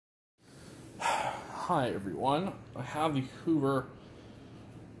Hi everyone, I have the Hoover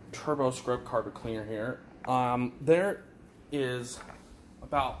Turbo Scrub Carpet Cleaner here. There is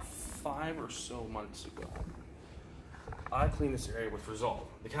about 5 or so months ago, I cleaned this area with Resolve.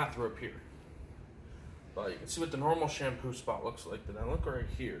 The cat threw up here. But you can see what the normal shampoo spot looks like, but then look right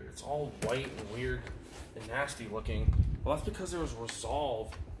here. It's all white and weird and nasty looking. Well, that's because there was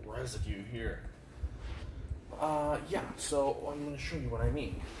Resolve residue here. Yeah, so I'm going to show you what I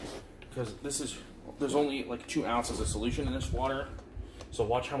mean. Because there's only like 2 ounces of solution in this water. So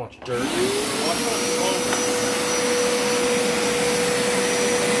watch how much dirt. Watch how much foam.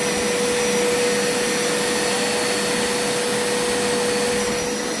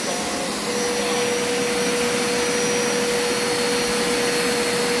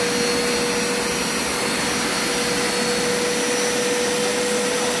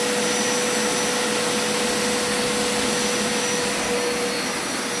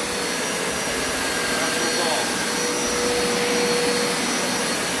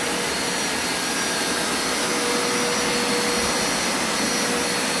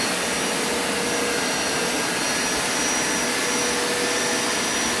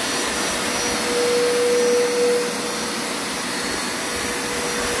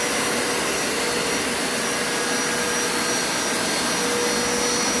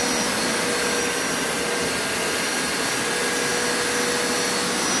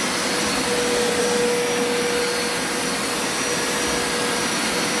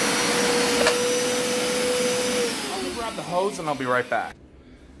 Hose and I'll be right back.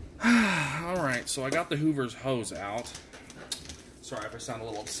 Alright, so I got the Hoover's hose out. Sorry if I sound a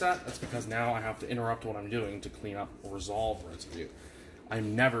little upset. That's because now I have to interrupt what I'm doing to clean up Resolve residue.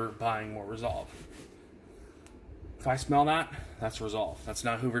 I'm never buying more Resolve. If I smell that, that's Resolve. That's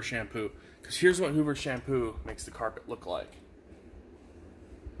not Hoover shampoo. Because here's what Hoover shampoo makes the carpet look like.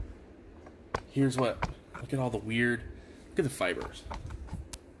 Here's what, look at all the weird, look at the fibers.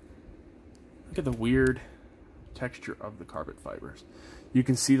 Look at the weird texture of the carpet fibers. You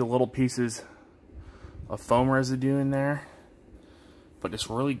can see the little pieces of foam residue in there, but it's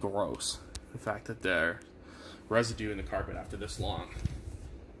really gross, the fact that there's residue in the carpet after this long.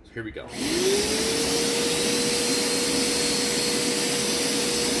 So here we go.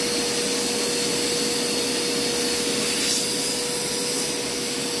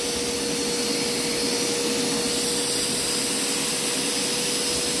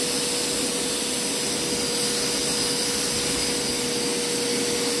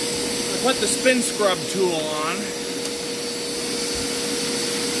 Put the spin scrub tool on.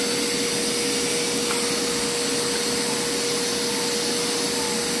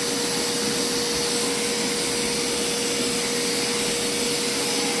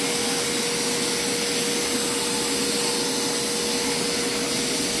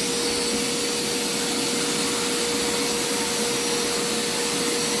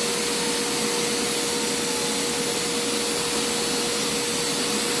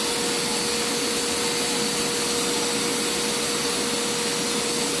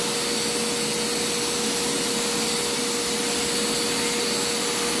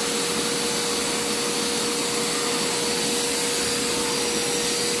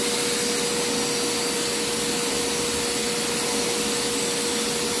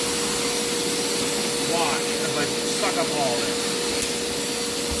 Suck up all this.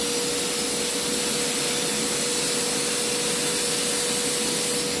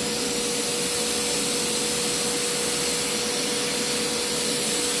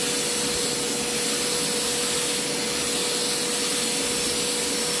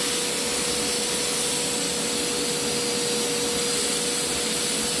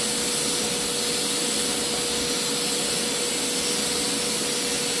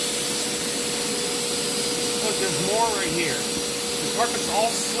 Look, there's more right here. The carpet's all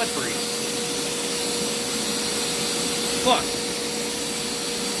slippery. Look.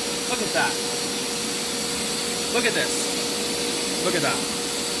 Look at that. Look at this. Look at that.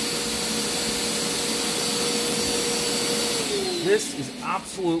 This is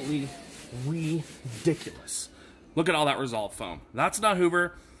absolutely ridiculous. Look at all that Resolve foam. That's not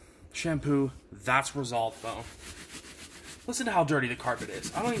Hoover shampoo. That's Resolve foam. Listen to how dirty the carpet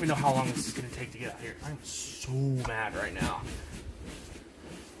is. I don't even know how long this is going to take to get out here. I'm so mad right now.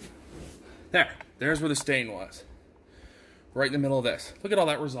 There's where the stain was. Right in the middle of this. Look at all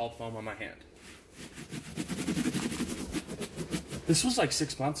that Resolve foam on my hand. This was like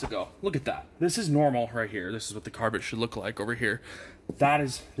 6 months ago. Look at that. This is normal right here. This is what the carpet should look like over here.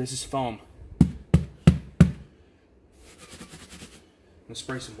 This is foam. I'm gonna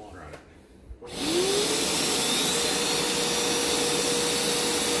spray some water on it.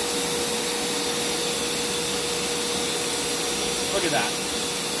 Look at that.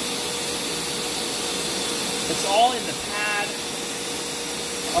 It's all in the pad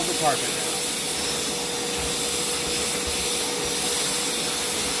of the carpet now.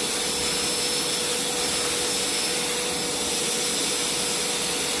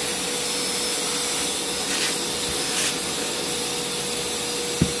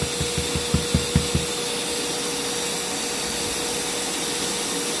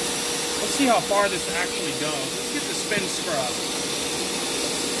 Let's see how far this actually goes. Let's get the spin scrub.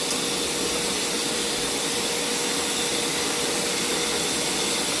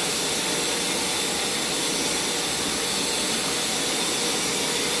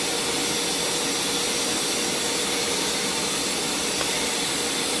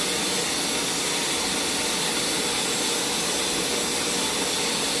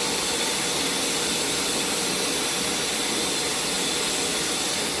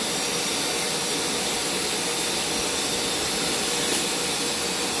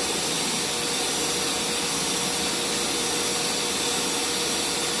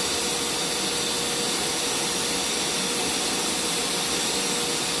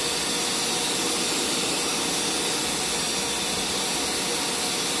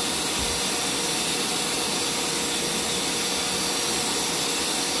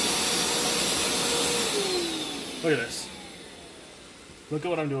 Look at this. Look at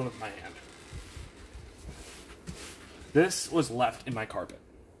what I'm doing with my hand. This was left in my carpet.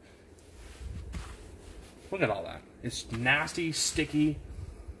 Look at all that. It's nasty, sticky.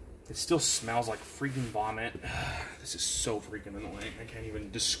 It still smells like freaking vomit. This is so freaking annoying. I can't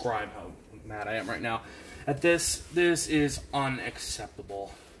even describe how mad I am right now. At this is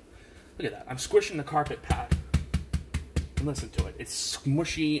unacceptable. Look at that. I'm squishing the carpet pad. And listen to it. It's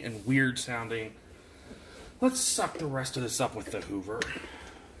smushy and weird sounding. Let's suck the rest of this up with the Hoover.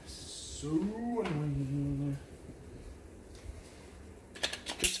 So annoying.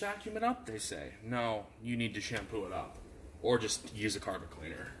 Just vacuum it up, they say. No, you need to shampoo it up. Or just use a carpet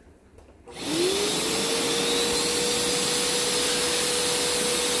cleaner.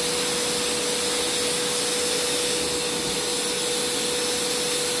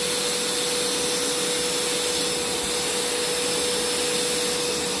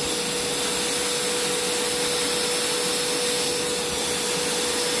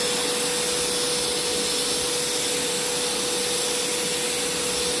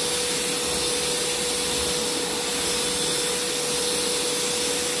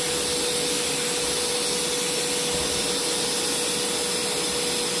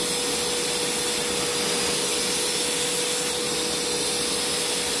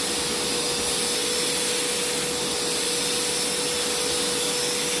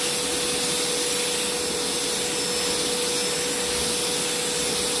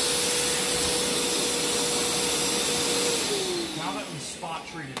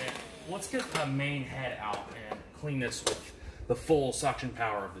 Treated it. Let's get the main head out and clean this with the full suction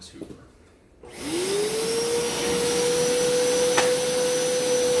power of this Hoover. Look at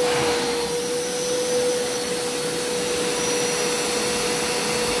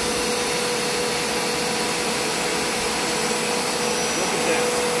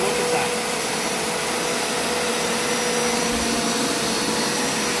this. Look at that.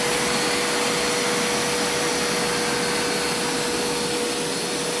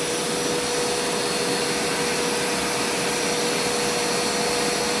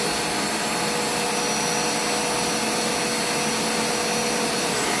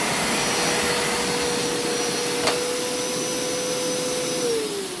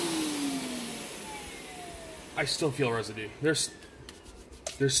 I still feel residue. There's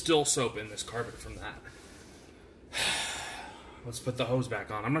still soap in this carpet from that. Let's put the hose back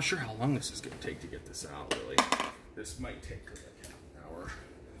on. I'm not sure how long this is going to take to get this out, really. This might take like half an hour.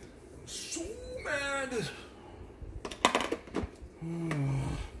 I'm so mad.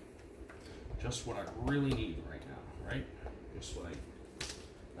 Just what I really need right now, right? Just what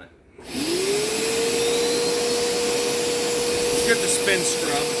I... Let's get the spin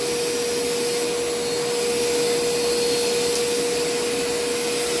scrub.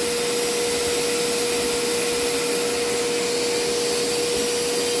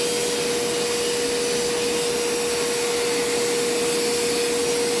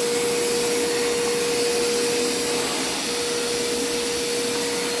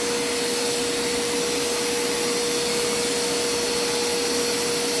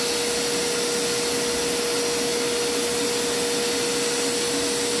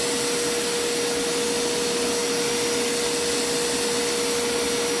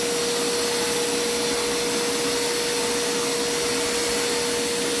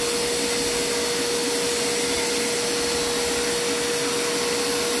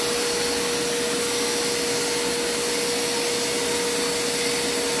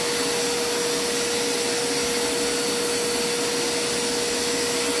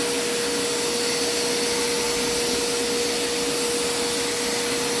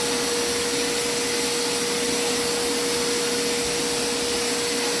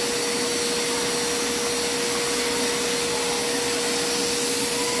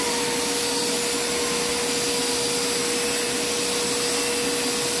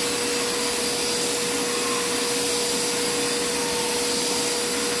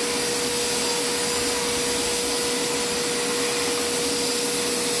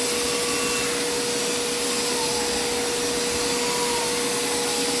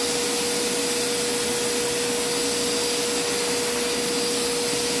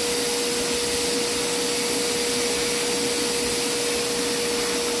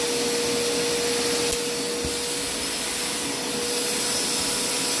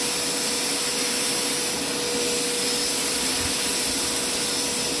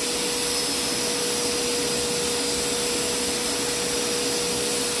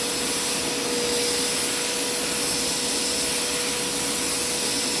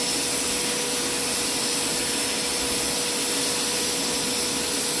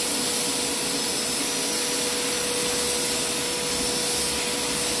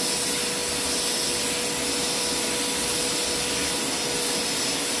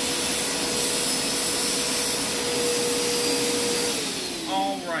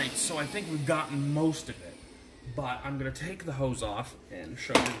 So I think we've gotten most of it, but I'm gonna take the hose off and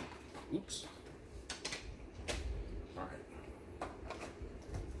show you. Oops. All right.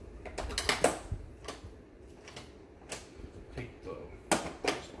 Take the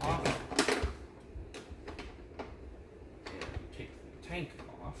hose off and take the tank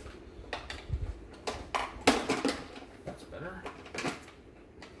off. That's better.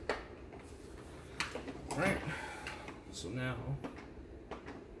 All right. So now.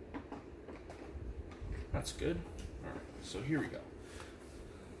 That's good. Alright, so here we go.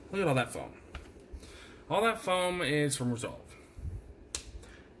 Look at all that foam. All that foam is from Resolve.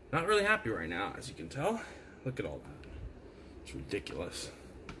 Not really happy right now, as you can tell. Look at all that. It's ridiculous.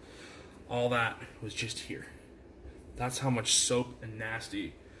 All that was just here. That's how much soap and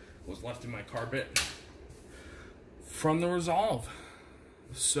nasty was left in my carpet from the Resolve.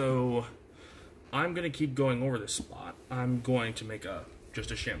 So I'm going to keep going over this spot. I'm going to make just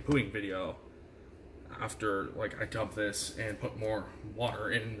a shampooing video after I dump this and put more water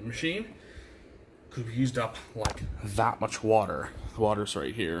in the machine, because we used up like that much water. The water's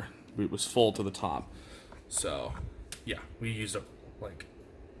right here. It was full to the top. So yeah, we used up like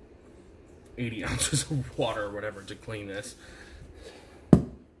 80 ounces of water or whatever to clean this. The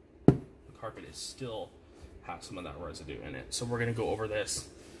carpet is still has some of that residue in it. So we're gonna go over this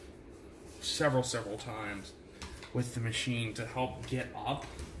several times with the machine to help get up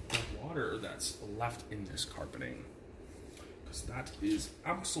the water that's left in this carpeting, because that is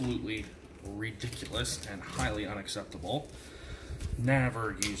absolutely ridiculous and highly unacceptable.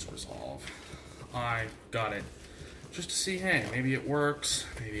 Never use Resolve. I got it just to see, hey, maybe it works,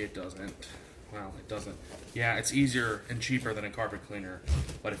 maybe it doesn't. Well, it doesn't. Yeah, it's easier and cheaper than a carpet cleaner,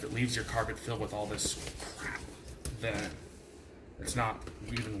 but if it leaves your carpet filled with all this crap, then it's not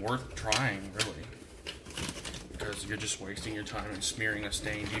even worth trying, really. Because you're just wasting your time and smearing a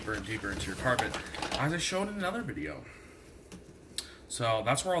stain deeper and deeper into your carpet, as I showed in another video. So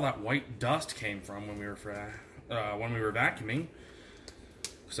that's where all that white dust came from when we were vacuuming.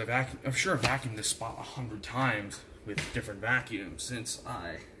 Because I'm sure I've vacuumed this spot 100 times with different vacuums since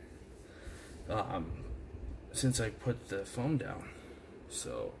I put the foam down.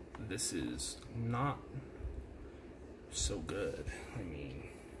 So this is not so good. I mean,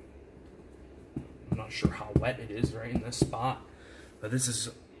 I'm not sure how wet it is right in this spot, but this is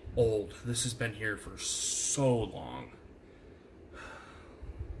old. This has been here for so long.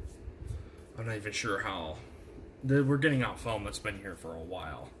 I'm not even sure how. We're getting out foam that's been here for a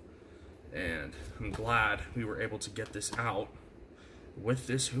while, and I'm glad we were able to get this out with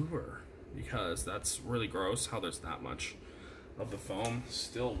this Hoover, because that's really gross how there's that much of the foam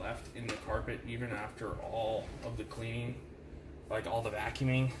still left in the carpet even after all of the cleaning, like all the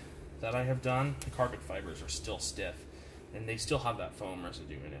vacuuming that I have done. The carpet fibers are still stiff and they still have that foam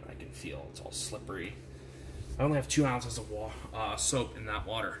residue in it. I can feel it's all slippery. I only have 2 ounces of soap in that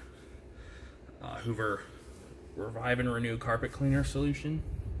water. Hoover Revive and Renew carpet cleaner solution,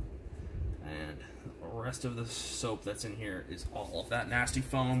 and the rest of the soap that's in here is all of that nasty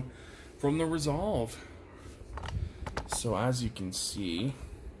foam from the Resolve. So as you can see,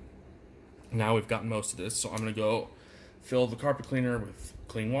 now we've gotten most of this, so I'm gonna go fill the carpet cleaner with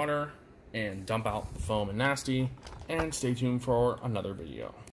clean water and dump out the foam and nasty, and stay tuned for another video.